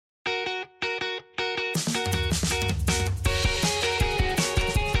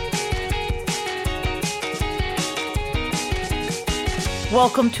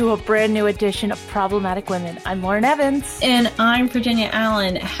Welcome to a brand new edition of Problematic Women. I'm Lauren Evans. And I'm Virginia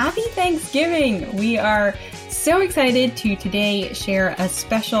Allen. Happy Thanksgiving! We are so excited to today share a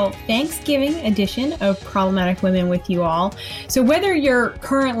special Thanksgiving edition of Problematic Women with you all. So whether you're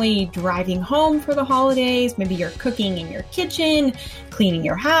currently driving home for the holidays, maybe you're cooking in your kitchen, cleaning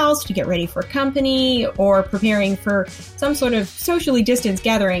your house to get ready for company, or preparing for some sort of socially distanced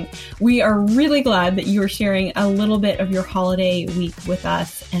gathering, we are really glad that you are sharing a little bit of your holiday week with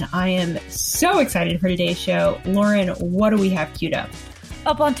us. And I am so excited for today's show. Lauren, what do we have queued up?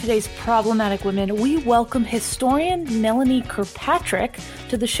 Up on today's Problematic Women, we welcome historian Melanie Kirkpatrick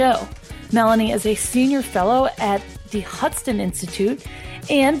to the show. Melanie is a senior fellow at the Hudson Institute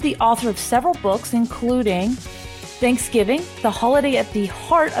and the author of several books, including Thanksgiving, the holiday at the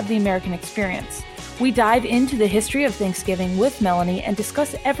heart of the American experience. We dive into the history of Thanksgiving with Melanie and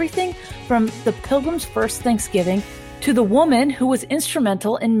discuss everything from the Pilgrims' first Thanksgiving to the woman who was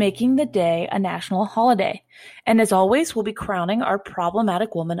instrumental in making the day a national holiday. And as always, we'll be crowning our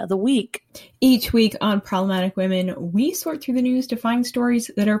Problematic Woman of the Week. Each week on Problematic Women, we sort through the news to find stories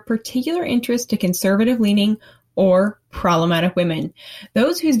that are of particular interest to conservative-leaning or problematic women,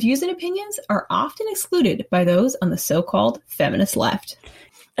 those whose views and opinions are often excluded by those on the so-called feminist left.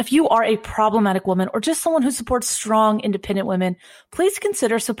 If you are a problematic woman or just someone who supports strong, independent women, please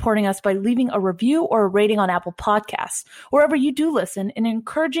consider supporting us by leaving a review or a rating on Apple Podcasts, wherever you do listen, and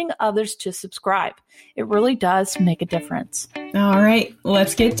encouraging others to subscribe. It really does make a difference. All right,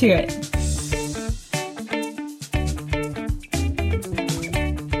 let's get to it.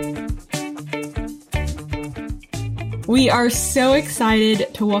 We are so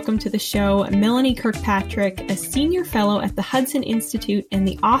excited to welcome to the show Melanie Kirkpatrick, a senior fellow at the Hudson Institute and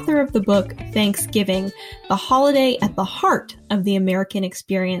the author of the book Thanksgiving, the holiday at the heart of the American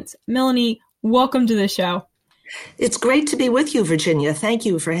experience. Melanie, welcome to the show. It's great to be with you, Virginia. Thank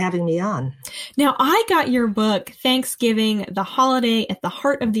you for having me on. Now, I got your book, Thanksgiving, the holiday at the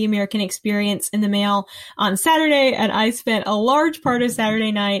heart of the American experience, in the mail on Saturday, and I spent a large part of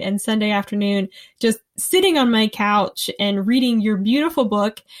Saturday night and Sunday afternoon just sitting on my couch and reading your beautiful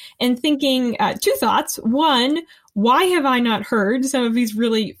book and thinking two thoughts. One, why have I not heard some of these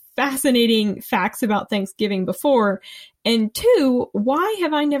really fascinating facts about Thanksgiving before? And two, why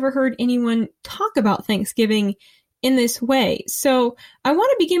have I never heard anyone talk about Thanksgiving in this way? So I want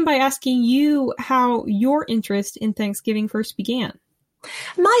to begin by asking you how your interest in Thanksgiving first began.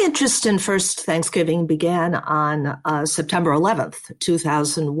 My interest in first Thanksgiving began on September 11th,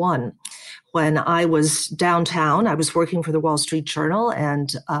 2001, when I was downtown. I was working for the Wall Street Journal,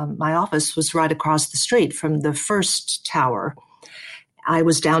 and my office was right across the street from the first tower. I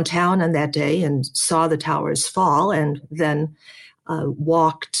was downtown on that day and saw the towers fall, and then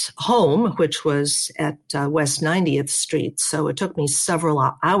walked home, which was at West 90th Street. So it took me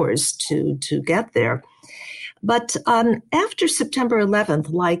several hours to get there. But after September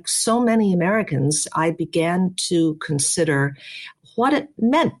 11th, like so many Americans, I began to consider what it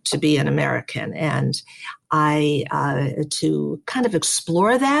meant to be an American. And to kind of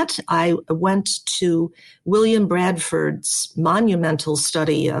explore that, I went to William Bradford's monumental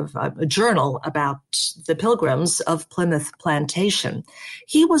study of a journal about the Pilgrims of Plymouth Plantation.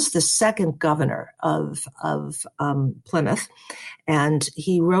 He was the second governor of Plymouth, and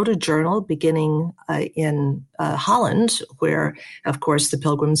he wrote a journal beginning in Holland, where, of course, the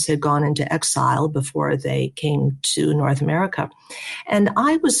Pilgrims had gone into exile before they came to North America. And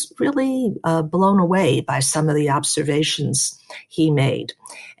I was really blown away by some of the observations he made.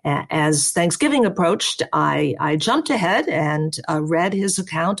 As Thanksgiving approached, I jumped ahead and read his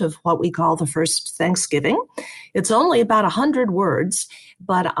account of what we call the first Thanksgiving. It's only about 100 words,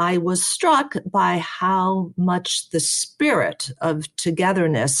 but I was struck by how much the spirit of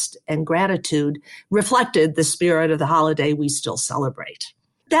togetherness and gratitude reflected the spirit of the holiday we still celebrate.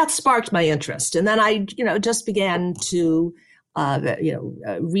 That sparked my interest. And then I, just began to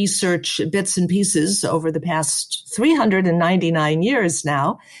research bits and pieces over the past 399 years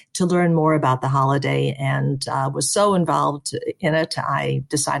now to learn more about the holiday, and was so involved in it, I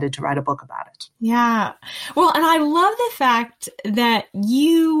decided to write a book about it. Yeah. Well, and I love the fact that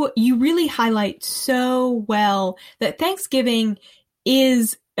you really highlight so well that Thanksgiving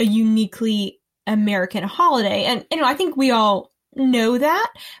is a uniquely American holiday. And, I think we all know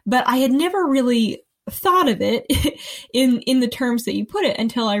that, but I had never really thought of it in the terms that you put it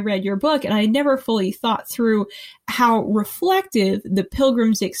until I read your book. And I never fully thought through how reflective the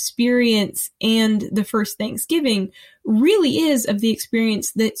Pilgrims' experience and the first Thanksgiving really is of the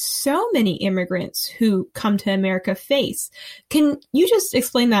experience that so many immigrants who come to America face. Can you just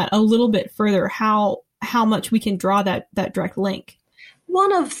explain that a little bit further, how much we can draw that direct link?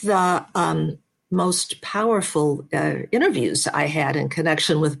 One of the most powerful interviews I had in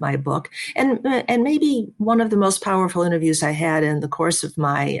connection with my book, and maybe one of the most powerful interviews I had in the course of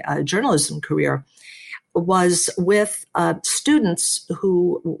my journalism career, was with students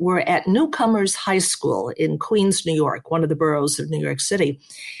who were at Newcomers High School in Queens, New York, one of the boroughs of New York City.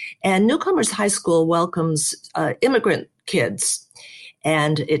 And Newcomers High School welcomes immigrant kids,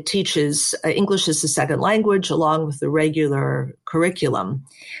 and it teaches English as a second language along with the regular curriculum,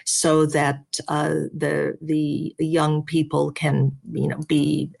 so that the young people can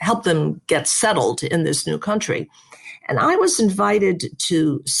help them get settled in this new country. And I was invited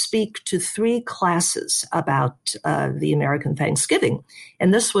to speak to 3 classes about the American Thanksgiving.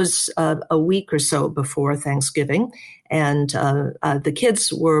 And this was a week or so before Thanksgiving. And most of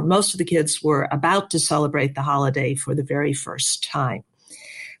the kids were about to celebrate the holiday for the very first time.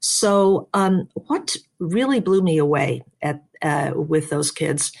 So what really blew me away with those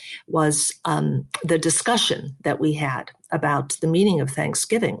kids was the discussion that we had about the meaning of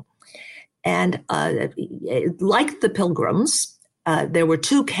Thanksgiving. And like the Pilgrims, there were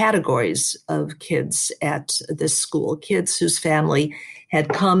 2 categories of kids at this school: kids whose family had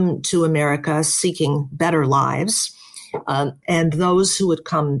come to America seeking better lives, and those who had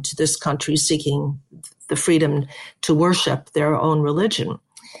come to this country seeking the freedom to worship their own religion.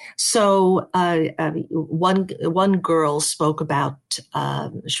 So one girl spoke about,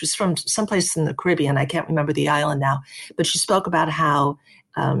 she was from someplace in the Caribbean, I can't remember the island now, but she spoke about how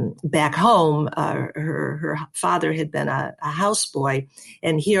back home, her father had been a houseboy,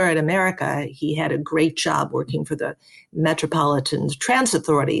 and here in America, he had a great job working for the Metropolitan Transit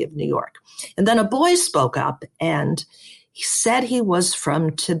Authority of New York. And then a boy spoke up, and he said he was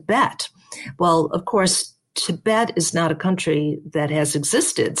from Tibet. Well, of course, Tibet is not a country that has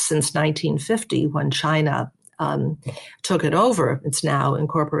existed since 1950, when China took it over. It's now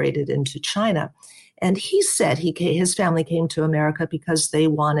incorporated into China. And he said his family came to America because they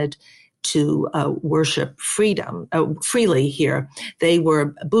wanted to worship freely here. They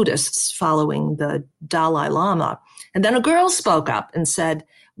were Buddhists following the Dalai Lama. And then a girl spoke up and said,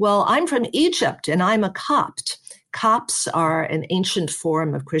 well, I'm from Egypt and I'm a Copt. Copts are an ancient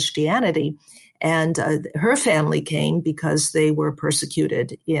form of Christianity. And her family came because they were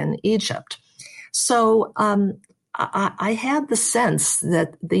persecuted in Egypt. So I had the sense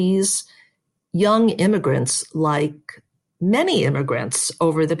that these young immigrants, like many immigrants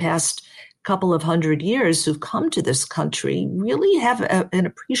over the past couple of hundred years who've come to this country, really have an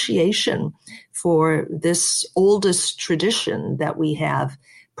appreciation for this oldest tradition that we have,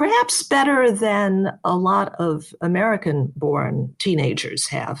 perhaps better than a lot of American-born teenagers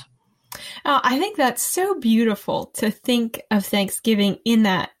have. I think that's so beautiful to think of Thanksgiving in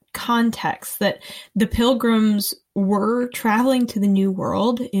that context, that the Pilgrims were traveling to the New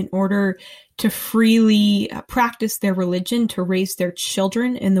World in order to freely practice their religion, to raise their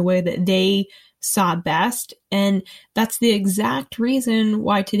children in the way that they saw best. And that's the exact reason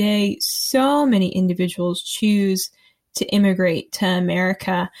why today so many individuals choose to immigrate to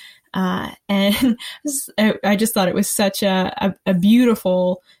America. And I just thought it was such a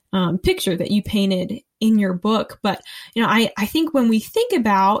beautiful picture that you painted in your book. But, I think when we think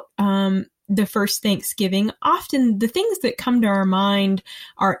about the first Thanksgiving, often the things that come to our mind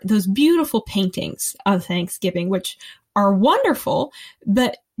are those beautiful paintings of Thanksgiving, which are wonderful,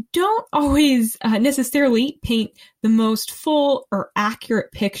 but don't always necessarily paint the most full or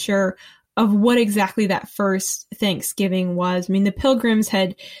accurate picture of what exactly that first Thanksgiving was. I mean, the Pilgrims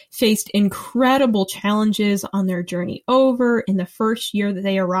had faced incredible challenges on their journey over. In the first year that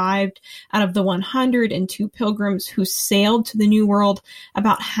they arrived, out of the 102 Pilgrims who sailed to the New World,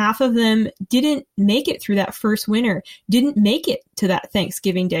 about half of them didn't make it through that first winter, didn't make it to that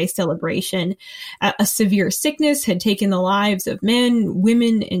Thanksgiving Day celebration. A severe sickness had taken the lives of men,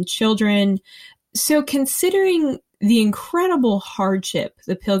 women, and children. So considering the incredible hardship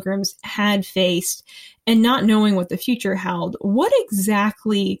the Pilgrims had faced and not knowing what the future held, what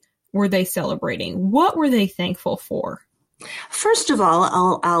exactly were they celebrating? What were they thankful for? First of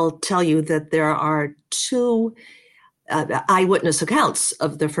all, I'll tell you that there are 2 eyewitness accounts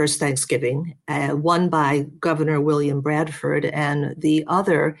of the first Thanksgiving, one by Governor William Bradford and the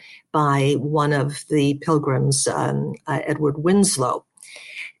other by one of the Pilgrims, Edward Winslow.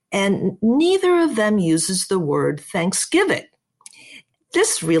 And neither of them uses the word Thanksgiving.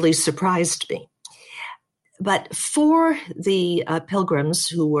 This really surprised me. But for the Pilgrims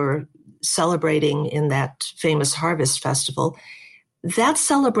who were celebrating in that famous harvest festival, that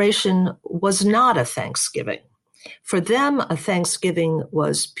celebration was not a Thanksgiving. For them, a Thanksgiving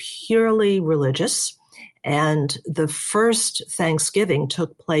was purely religious, And the first Thanksgiving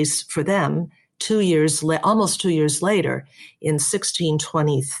took place for them almost 2 years later, in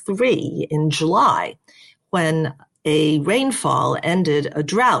 1623, in July, when a rainfall ended a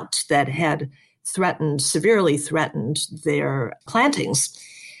drought that had severely threatened their plantings.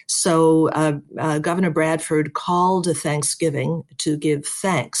 So Governor Bradford called a Thanksgiving to give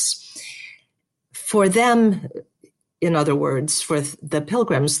thanks. For them, in other words, for the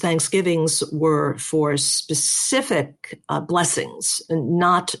Pilgrims, Thanksgivings were for specific blessings,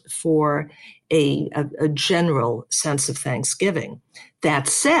 not for a general sense of Thanksgiving. That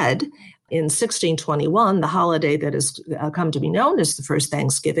said, in 1621, the holiday that has come to be known as the first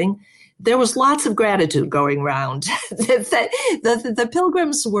Thanksgiving, there was lots of gratitude going around. The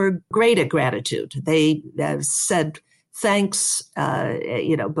Pilgrims were great at gratitude. They said thanks,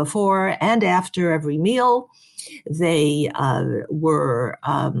 before and after every meal. They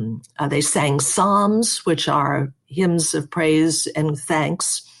they sang psalms, which are hymns of praise and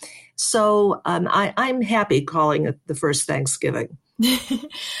thanks. So I'm happy calling it the first Thanksgiving.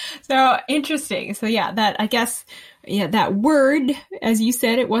 So interesting. So that word, as you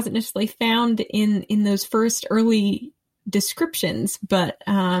said, it wasn't necessarily found in those first early descriptions, but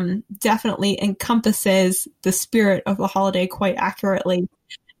definitely encompasses the spirit of the holiday quite accurately.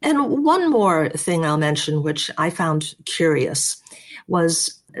 And one more thing I'll mention, which I found curious,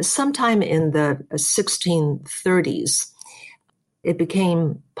 was sometime in the 1630s, it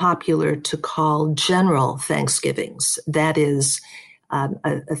became popular to call general Thanksgivings. That is,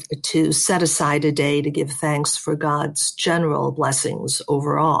 to set aside a day to give thanks for God's general blessings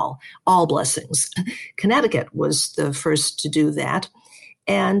overall, all blessings. Connecticut was the first to do that.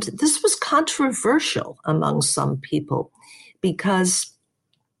 And this was controversial among some people because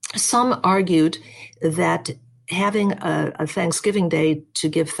some argued that having a Thanksgiving Day to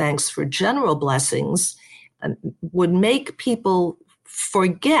give thanks for general blessings would make people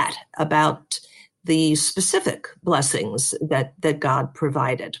forget about the specific blessings that God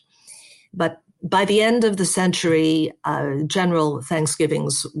provided. But by the end of the century, general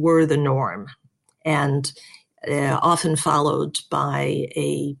Thanksgivings were the norm and often followed by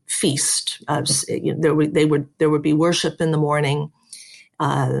a feast. There would be worship in the morning,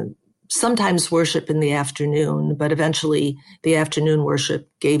 sometimes worship in the afternoon, but eventually the afternoon worship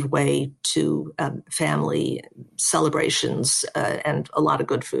gave way to family celebrations and a lot of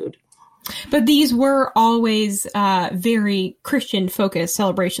good food. But these were always very Christian-focused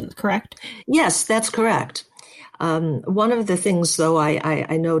celebrations, correct? Yes, that's correct. One of the things, though,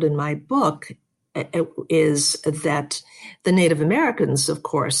 I note in my book is that the Native Americans, of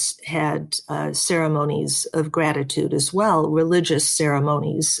course, had ceremonies of gratitude as well, religious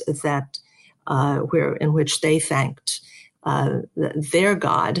ceremonies that in which they thanked their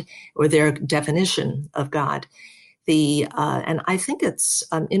God or their definition of God. And I think it's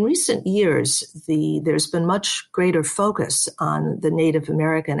in recent years there's been much greater focus on the Native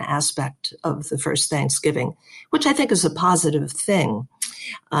American aspect of the first Thanksgiving, which I think is a positive thing.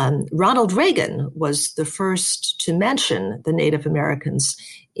 Ronald Reagan was the first to mention the Native Americans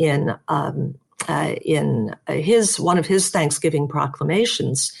in one of his Thanksgiving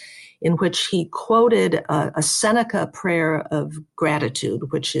proclamations, in which he quoted a Seneca prayer of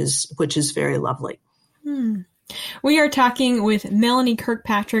gratitude, which is very lovely. We are talking with Melanie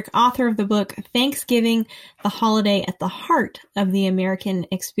Kirkpatrick, author of the book, Thanksgiving, the Holiday at the Heart of the American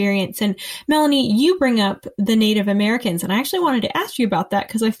Experience. And Melanie, you bring up the Native Americans, and I actually wanted to ask you about that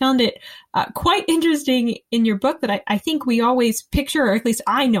because I found it quite interesting in your book that I think we always picture, or at least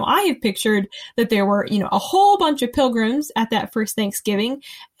I know I have pictured, that there were, a whole bunch of pilgrims at that first Thanksgiving,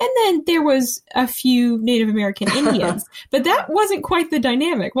 and then there was a few Native American Indians. But that wasn't quite the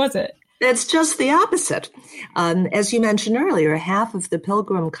dynamic, was it? It's just the opposite. As you mentioned earlier, half of the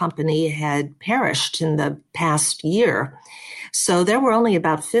Pilgrim Company had perished in the past year. So there were only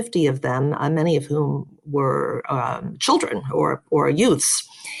about 50 of them, many of whom were children or youths.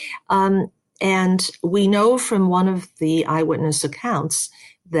 And we know from one of the eyewitness accounts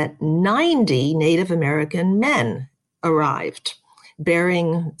that 90 Native American men arrived,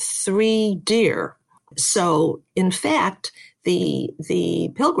 bearing 3 deer. So, in fact,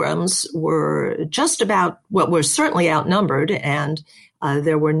 the Pilgrims were were certainly outnumbered, and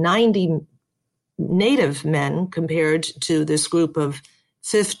there were 90 Native men compared to this group of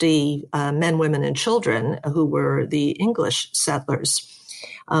 50 men, women, and children who were the English settlers.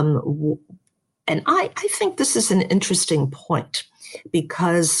 And I think this is an interesting point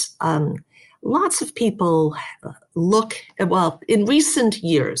because lots of people in recent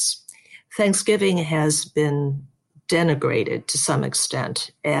years, Thanksgiving has been denigrated to some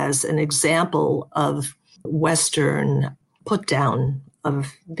extent as an example of Western put down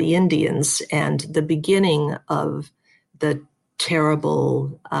of the Indians and the beginning of the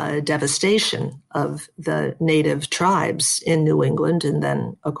terrible devastation of the native tribes in New England and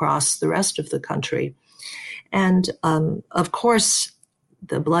then across the rest of the country. And of course,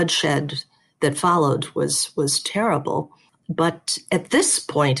 the bloodshed that followed was terrible. But at this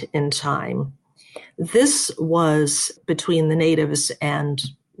point in time, this was between the natives and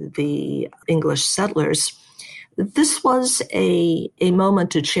the English settlers. This was a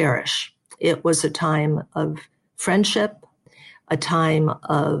moment to cherish. It was a time of friendship, a time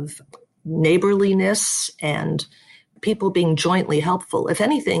of neighborliness, and people being jointly helpful. If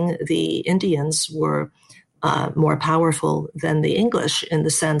anything, the Indians were more powerful than the English in the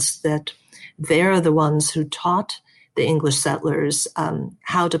sense that they're the ones who taught the English settlers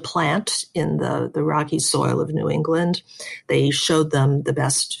how to plant in the rocky soil of New England. They showed them the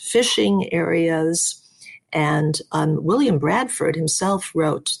best fishing areas. And William Bradford himself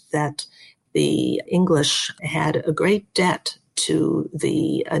wrote that the English had a great debt to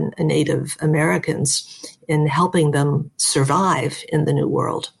the Native Americans in helping them survive in the New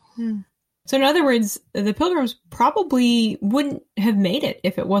World. So in other words, the Pilgrims probably wouldn't have made it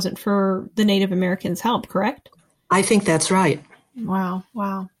if it wasn't for the Native Americans' help, correct? I think that's right. Wow.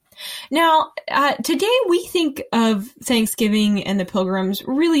 Now, today we think of Thanksgiving and the Pilgrims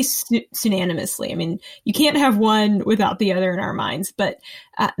really synonymously. I mean, you can't have one without the other in our minds, but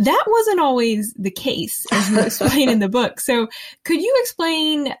that wasn't always the case, as you explain in the book. So could you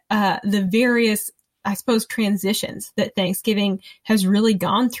explain the various, I suppose, transitions that Thanksgiving has really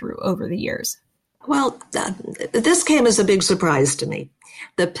gone through over the years? Well, this came as a big surprise to me.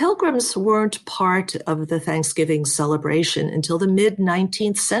 The Pilgrims weren't part of the Thanksgiving celebration until the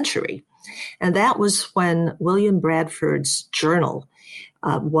mid-19th century. And that was when William Bradford's journal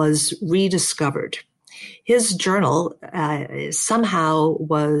was rediscovered. His journal somehow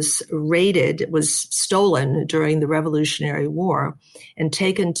was raided, was stolen during the Revolutionary War and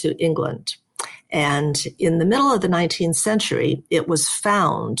taken to England. And in the middle of the 19th century, it was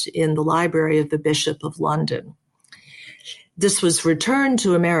found in the library of the Bishop of London. This was returned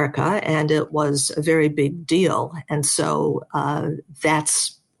to America, and it was a very big deal. And so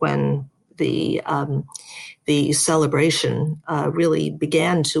that's when the celebration really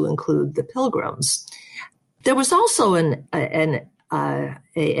began to include the Pilgrims. There was also an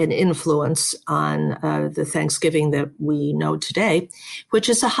influence on the Thanksgiving that we know today, which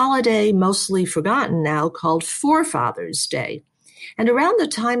is a holiday mostly forgotten now called Forefathers' Day. And around the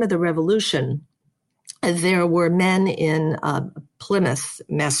time of the Revolution, there were men in Plymouth,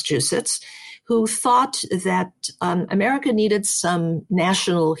 Massachusetts, who thought that America needed some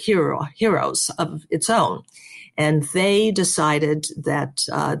national heroes of its own. And they decided that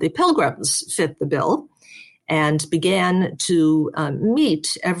the Pilgrims fit the bill and began to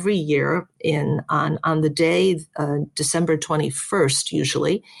meet every year on the day, December 21st,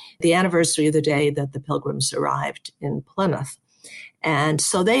 usually, the anniversary of the day that the Pilgrims arrived in Plymouth. And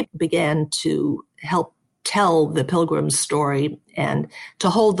so they began to help tell the Pilgrims' story and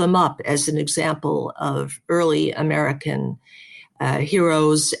to hold them up as an example of early American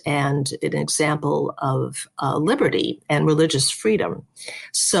heroes and an example of liberty and religious freedom.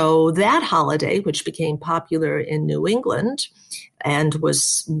 So that holiday, which became popular in New England and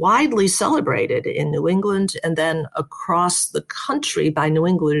was widely celebrated in New England and then across the country by New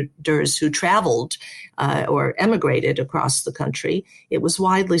Englanders who traveled or emigrated across the country, it was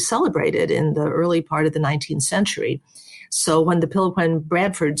widely celebrated in the early part of the 19th century. So when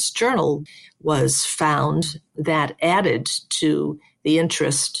Bradford's journal was found, that added to the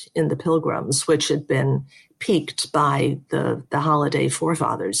interest in the Pilgrims, which had been piqued by the holiday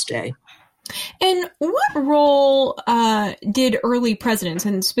Forefathers' Day. And what role did early presidents,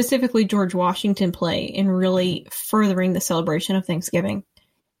 and specifically George Washington, play in really furthering the celebration of Thanksgiving?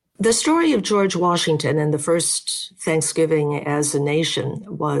 The story of George Washington and the first Thanksgiving as a nation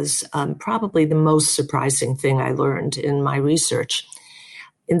was probably the most surprising thing I learned in my research.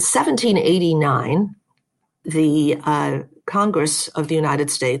 In 1789, the Congress of the United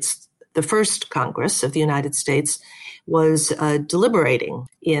States, the first Congress of the United States, was deliberating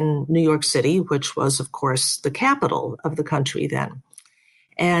in New York City, which was, of course, the capital of the country then.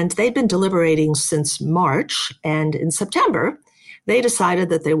 And they'd been deliberating since March, and in September, they decided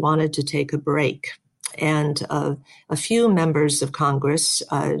that they wanted to take a break. And a few members of Congress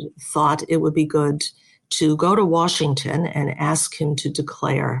thought it would be good to go to Washington and ask him to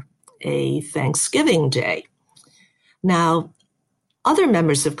declare a Thanksgiving Day. Now, Other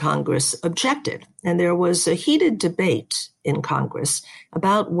members of Congress objected, and there was a heated debate in Congress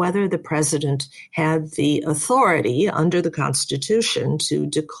about whether the president had the authority under the Constitution to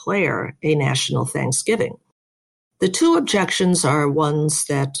declare a national Thanksgiving. The two objections are ones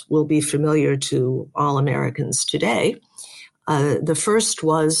that will be familiar to all Americans today. The first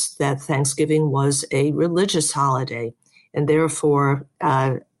was that Thanksgiving was a religious holiday and therefore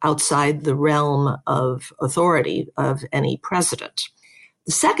outside the realm of authority of any president.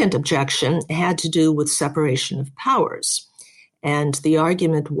 The second objection had to do with separation of powers. And the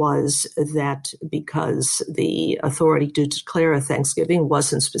argument was that because the authority to declare a Thanksgiving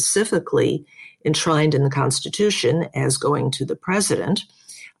wasn't specifically enshrined in the Constitution as going to the president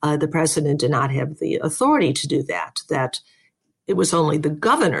did not have the authority to do that, that it was only the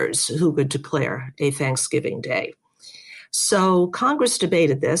governors who could declare a Thanksgiving Day. So Congress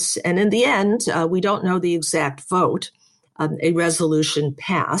debated this, and in the end, we don't know the exact vote. A resolution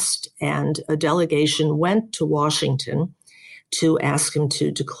passed, and a delegation went to Washington to ask him to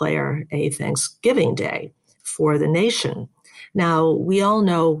declare a Thanksgiving Day for the nation. Now, we all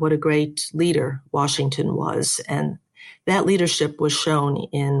know what a great leader Washington was, and that leadership was shown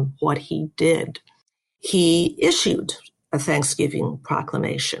in what he did. He issued a Thanksgiving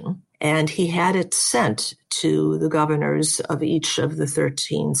proclamation, and he had it sent to the governors of each of the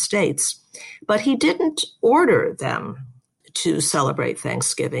 13 states. But he didn't order them to celebrate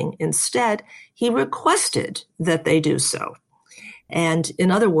Thanksgiving. Instead, he requested that they do so. And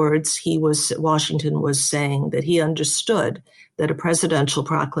in other words, Washington was saying that he understood that a presidential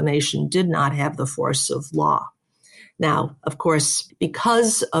proclamation did not have the force of law. Now, of course,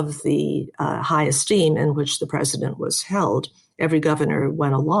 because of the high esteem in which the president was held, every governor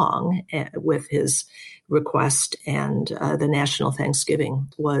went along with his request, and the National Thanksgiving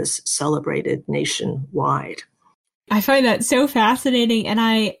was celebrated nationwide. I find that so fascinating. And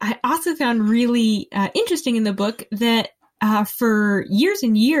I also found really interesting in the book that for years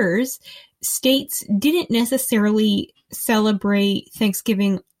and years, states didn't necessarily celebrate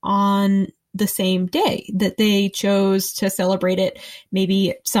Thanksgiving on the same day, that they chose to celebrate it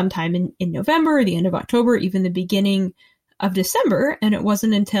maybe sometime in November, the end of October, even the beginning of December. And it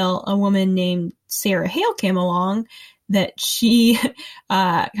wasn't until a woman named Sarah Hale came along that she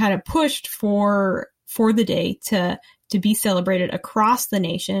kind of pushed for the day to be celebrated across the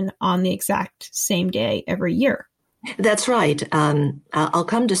nation on the exact same day every year. That's right. I'll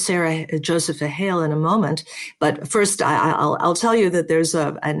come to Sarah Josepha Hale in a moment, but first I'll tell you that there's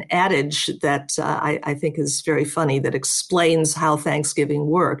an adage that I think is very funny that explains how Thanksgiving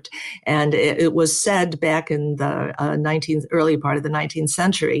worked, and it was said back in the early part of the 19th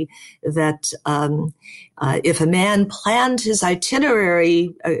century that if a man planned his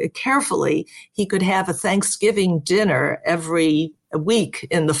itinerary carefully, he could have a Thanksgiving dinner every week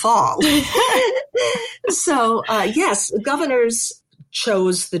in the fall. So, yes, governors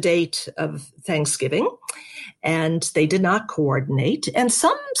chose the date of Thanksgiving, and they did not coordinate. And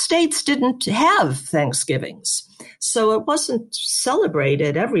some states didn't have Thanksgivings, so it wasn't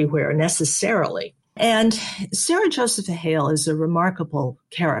celebrated everywhere necessarily. And Sarah Josepha Hale is a remarkable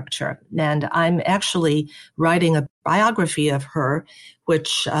character, and I'm actually writing a biography of her,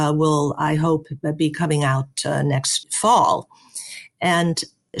 which will, I hope, be coming out next fall. And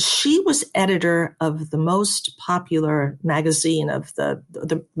she was editor of the most popular magazine of the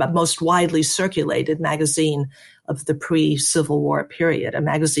most widely circulated magazine of the pre-Civil War period, a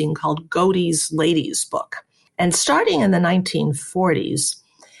magazine called Godey's Ladies' Book. And starting in the 1940s,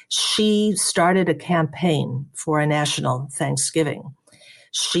 she started a campaign for a national Thanksgiving.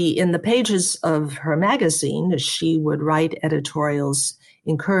 In the pages of her magazine, she would write editorials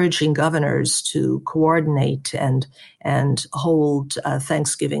encouraging governors to coordinate and hold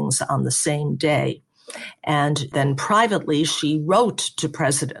Thanksgivings on the same day. And then privately, she wrote to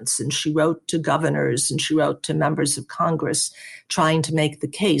presidents, and she wrote to governors, and she wrote to members of Congress trying to make the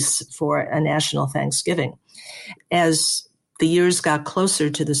case for a national Thanksgiving. As the years got closer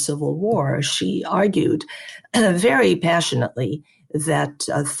to the Civil War, she argued very passionately that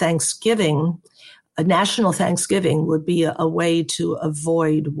a national Thanksgiving would be a way to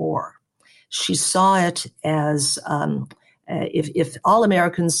avoid war. She saw it as if all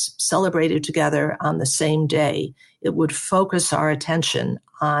Americans celebrated together on the same day, it would focus our attention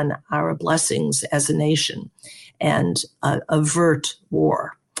on our blessings as a nation and avert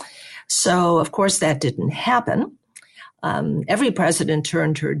war. So, of course, that didn't happen. Every president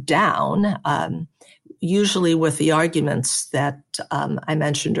turned her down, usually with the arguments that I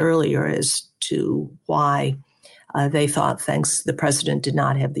mentioned earlier as to why they thought the president did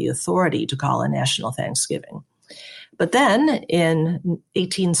not have the authority to call a national Thanksgiving. But then in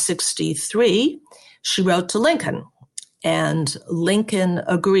 1863, she wrote to Lincoln, and Lincoln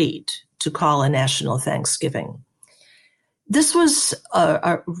agreed to call a national Thanksgiving. This was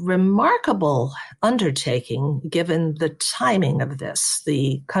a remarkable undertaking given the timing of this.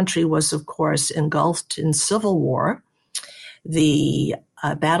 The country was, of course, engulfed in civil war. The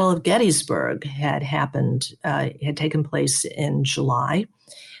Battle of Gettysburg had taken place in July,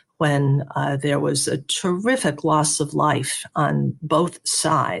 when there was a terrific loss of life on both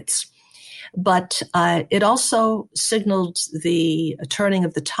sides. But it also signaled the turning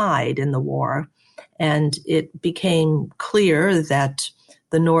of the tide in the war, and it became clear that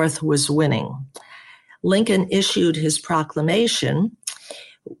the North was winning. Lincoln issued his proclamation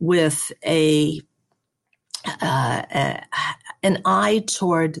with an eye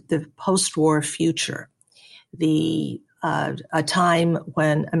toward the post-war future, a time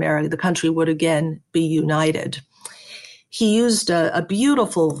when the country would again be united. He used a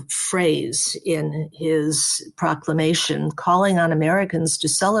beautiful phrase in his proclamation, calling on Americans to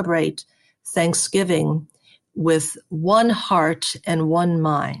celebrate Thanksgiving with one heart and one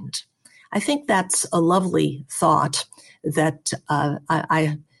mind. I think that's a lovely thought that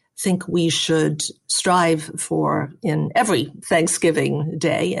I think we should strive for in every Thanksgiving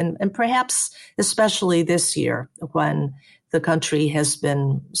Day, and perhaps especially this year when the country has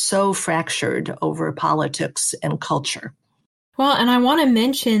been so fractured over politics and culture. Well, and I want to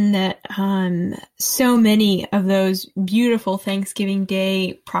mention that so many of those beautiful Thanksgiving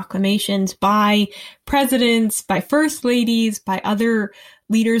Day proclamations by presidents, by first ladies, by other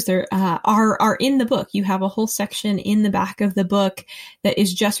leaders are in the book. You have a whole section in the back of the book that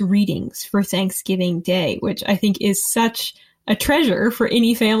is just readings for Thanksgiving Day, which I think is such a treasure for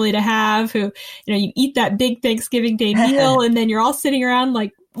any family to have who, you eat that big Thanksgiving Day meal and then you're all sitting around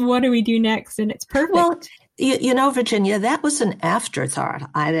like, what do we do next? And it's perfect. Well, Virginia, that was an afterthought.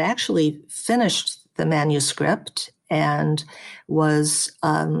 I'd actually finished the manuscript and was,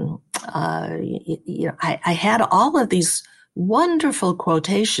 I had all of these wonderful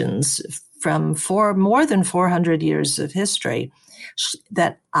quotations from more than 400 years of history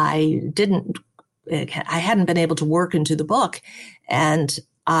that I hadn't been able to work into the book. And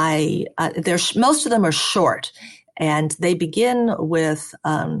most of them are short, and they begin with,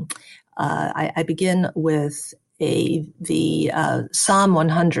 I begin with the Psalm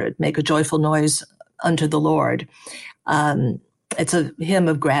 100, make a joyful noise unto the Lord. It's a hymn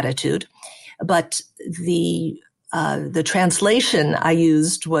of gratitude, but the translation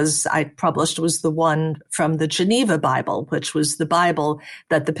I published was the one from the Geneva Bible, which was the Bible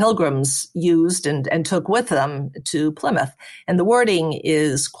that the Pilgrims used and took with them to Plymouth. And the wording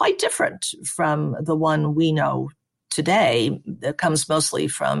is quite different from the one we know today. It comes mostly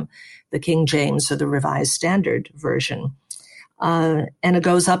from the King James or the Revised Standard Version. And it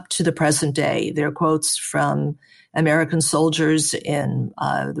goes up to the present day. There are quotes from American soldiers in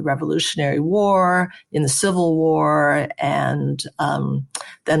the Revolutionary War, in the Civil War, and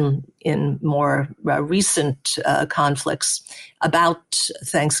then in more recent conflicts about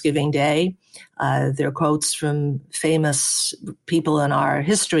Thanksgiving Day. There are quotes from famous people in our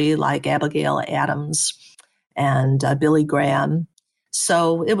history like Abigail Adams and Billy Graham.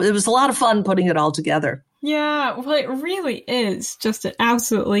 So it was a lot of fun putting it all together. Yeah, well, it really is just an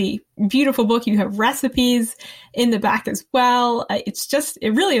absolutely beautiful book. You have recipes in the back as well.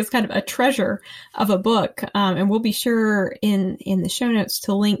 It really is kind of a treasure of a book. And we'll be sure in the show notes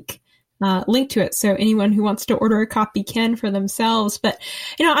to link to it, so anyone who wants to order a copy can for themselves. But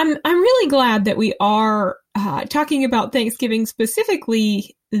I'm really glad that we are talking about Thanksgiving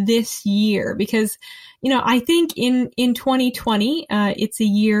specifically this year, because I think in 2020 it's a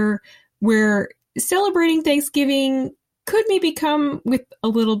year where celebrating Thanksgiving could maybe come with a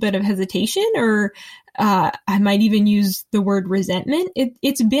little bit of hesitation, or I might even use the word resentment.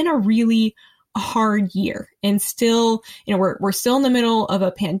 It's been a really hard year, and still, we're still in the middle of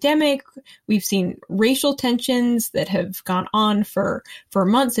a pandemic. We've seen racial tensions that have gone on for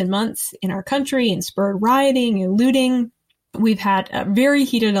months and months in our country and spurred rioting and looting. We've had a very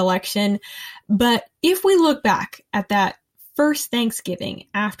heated election. But if we look back at that first Thanksgiving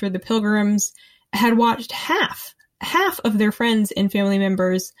after the Pilgrims had watched half of their friends and family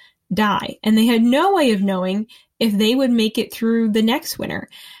members die, and they had no way of knowing if they would make it through the next winter,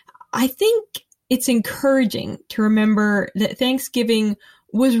 I think it's encouraging to remember that Thanksgiving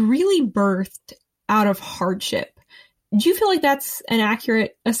was really birthed out of hardship. Do you feel like that's an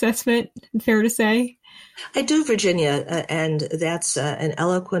accurate assessment? Fair to say? I do, Virginia, and that's an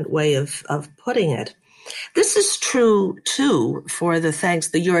eloquent way of putting it. This is true, too, for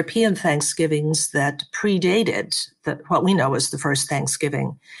the European Thanksgivings that predated what we know as the first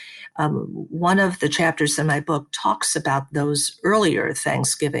Thanksgiving. One of the chapters in my book talks about those earlier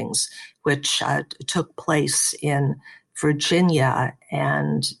Thanksgivings, which took place in Virginia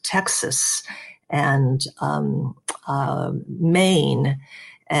and Texas and Maine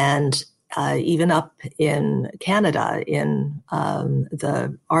and even up in Canada, in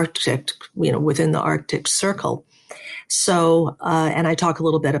the Arctic, within the Arctic Circle. So, and I talk a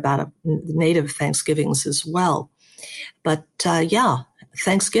little bit about native Thanksgivings as well. But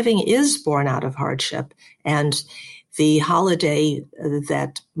Thanksgiving is born out of hardship. And the holiday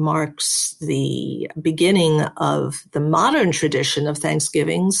that marks the beginning of the modern tradition of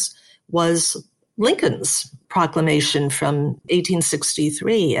Thanksgivings was Lincoln's proclamation from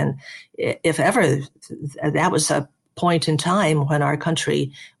 1863. And if ever, that was a point in time when our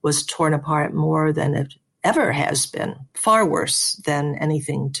country was torn apart more than it ever has been, far worse than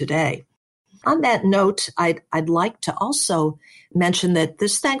anything today. On that note, I'd like to also mention that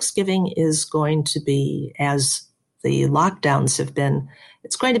this Thanksgiving is going to be, as the lockdowns have been,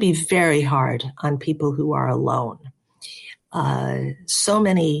 it's going to be very hard on people who are alone. So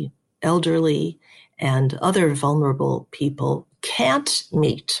many elderly and other vulnerable people can't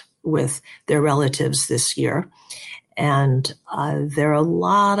meet with their relatives this year. And there are a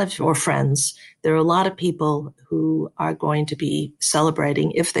lot of, or friends, there are a lot of people who are going to be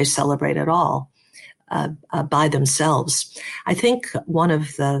celebrating, if they celebrate at all, by themselves. I think one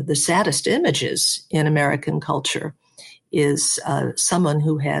of the saddest images in American culture is someone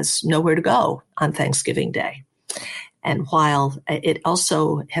who has nowhere to go on Thanksgiving Day. And while it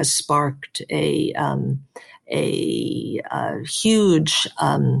also has sparked a huge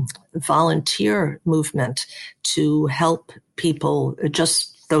volunteer movement to help people,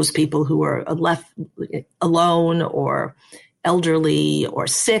 just those people who are left alone or elderly or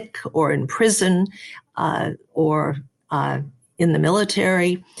sick or in prison or in the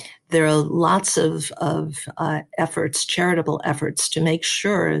military. There are lots of efforts, charitable efforts, to make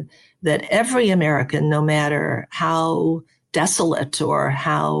sure that every American, no matter how desolate or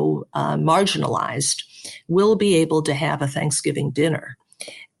how marginalized, will be able to have a Thanksgiving dinner.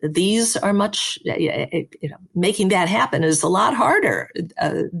 These are much, making that happen is a lot harder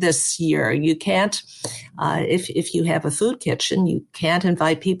this year. You can't, if you have a food kitchen, you can't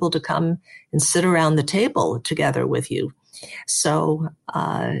invite people to come and sit around the table together with you. So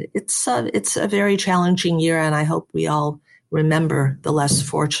it's a very challenging year, and I hope we all remember the less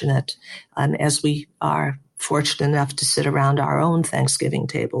fortunate as we are fortunate enough to sit around our own Thanksgiving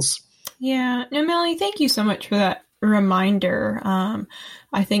tables. Yeah. No, Melanie, thank you so much for that reminder.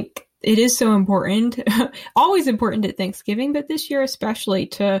 I think it is so important, always important at Thanksgiving, but this year especially,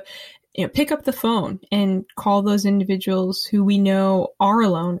 to pick up the phone and call those individuals who we know are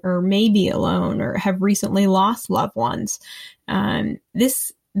alone or may be alone or have recently lost loved ones.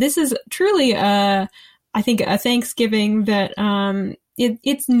 This is truly I think a Thanksgiving that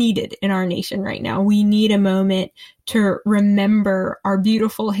it's needed in our nation right now. We need a moment to remember our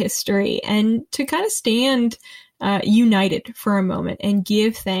beautiful history and to kind of stand united for a moment and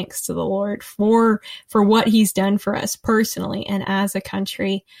give thanks to the Lord for what he's done for us personally and as a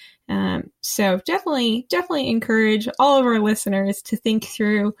country. So definitely encourage all of our listeners to think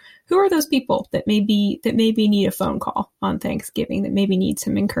through who are those people that maybe need a phone call on Thanksgiving, that maybe need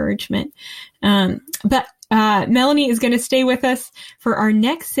some encouragement. But Melanie is going to stay with us for our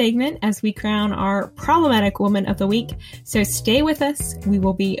next segment as we crown our Problematic Woman of the Week. So stay with us. We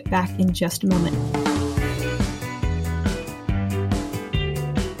will be back in just a moment.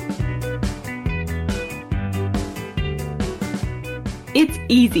 It's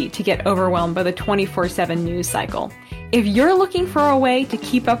easy to get overwhelmed by the 24/7 news cycle. If you're looking for a way to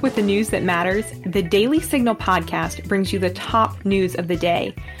keep up with the news that matters, the Daily Signal podcast brings you the top news of the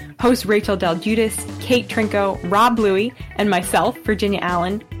day. Hosts Rachel Del Giudice, Kate Trinko, Rob Bluey, and myself, Virginia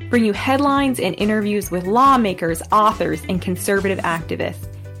Allen, bring you headlines and interviews with lawmakers, authors, and conservative activists.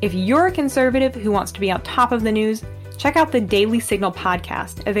 If you're a conservative who wants to be on top of the news, check out the Daily Signal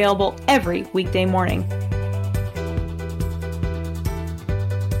podcast, available every weekday morning.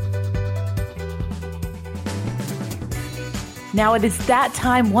 Now it is that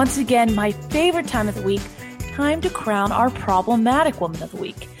time, once again, my favorite time of the week, time to crown our Problematic Woman of the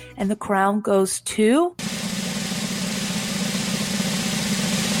Week. And the crown goes to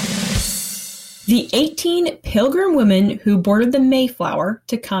the 18 Pilgrim women who boarded the Mayflower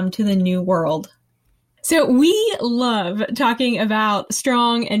to come to the New World. So we love talking about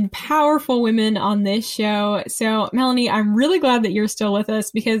strong and powerful women on this show. So Melanie, I'm really glad that you're still with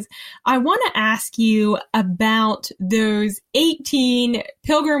us because I want to ask you about those 18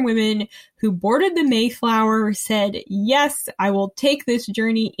 Pilgrim women who boarded the Mayflower, said, yes, I will take this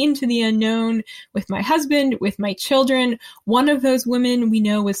journey into the unknown with my husband, with my children. One of those women we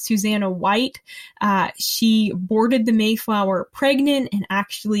know was Susanna White. She boarded the Mayflower pregnant and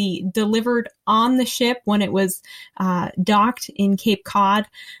actually delivered on the ship when it was docked in Cape Cod.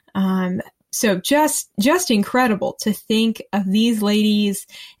 So just incredible to think of these ladies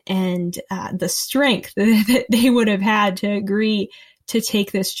and the strength that they would have had to agree to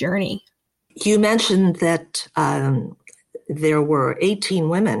take this journey. You mentioned that there were 18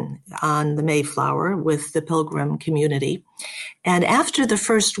 women on the Mayflower with the Pilgrim community. And after the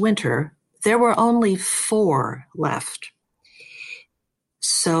first winter, there were only 4 left.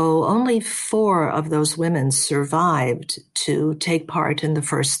 So only 4 of those women survived to take part in the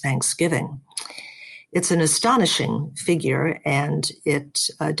first Thanksgiving. It's an astonishing figure, and it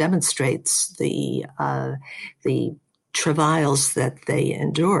demonstrates the travails that they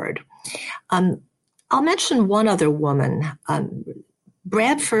endured. I'll mention one other woman.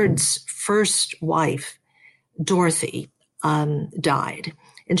 Bradford's first wife, Dorothy, died.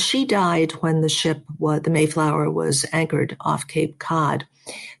 And she died when the Mayflower was anchored off Cape Cod.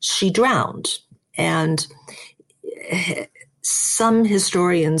 She drowned. And some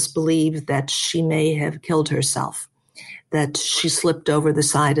historians believe that she may have killed herself, that she slipped over the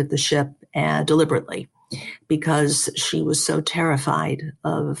side of the ship deliberately, because she was so terrified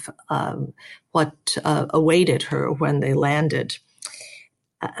of what awaited her when they landed.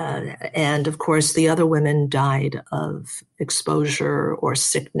 And of course, the other women died of exposure or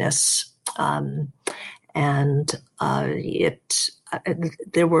sickness. There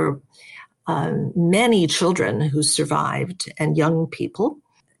were many children who survived and young people,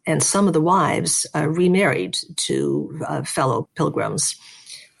 and some of the wives remarried to fellow pilgrims.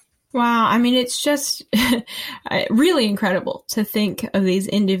 Wow. I mean, it's just really incredible to think of these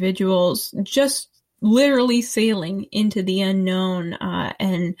individuals just literally sailing into the unknown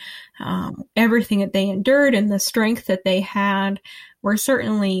and everything that they endured and the strength that they had. We're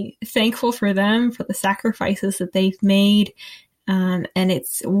certainly thankful for them, for the sacrifices that they've made. And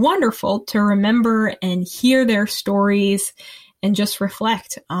it's wonderful to remember and hear their stories and just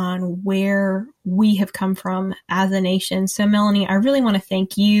reflect on where we have come from as a nation. So Melanie, I really want to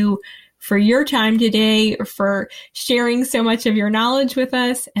thank you for your time today, for sharing so much of your knowledge with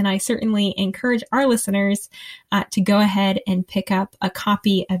us. And I certainly encourage our listeners to go ahead and pick up a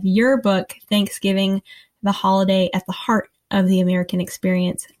copy of your book, Thanksgiving, the Holiday at the Heart of the American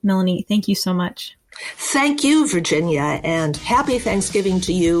Experience. Melanie, thank you so much. Thank you, Virginia, and happy Thanksgiving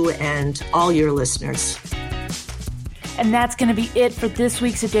to you and all your listeners. And that's going to be it for this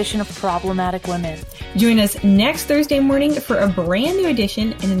week's edition of Problematic Women. Join us next Thursday morning for a brand new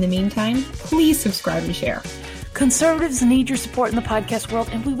edition. And in the meantime, please subscribe and share. Conservatives need your support in the podcast world,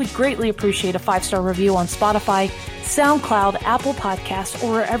 and we would greatly appreciate a 5-star review on Spotify, SoundCloud, Apple Podcasts,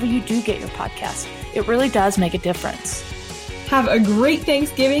 or wherever you do get your podcasts. It really does make a difference. Have a great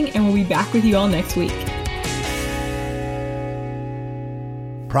Thanksgiving, and we'll be back with you all next week.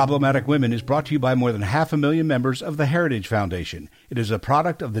 Problematic Women is brought to you by more than 500,000 members of the Heritage Foundation. It is a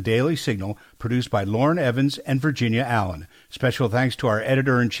product of the Daily Signal, produced by Lauren Evans and Virginia Allen. Special thanks to our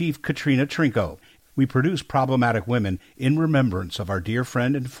editor-in-chief, Katrina Trinko. We produce Problematic Women in remembrance of our dear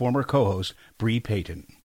friend and former co-host, Bree Payton.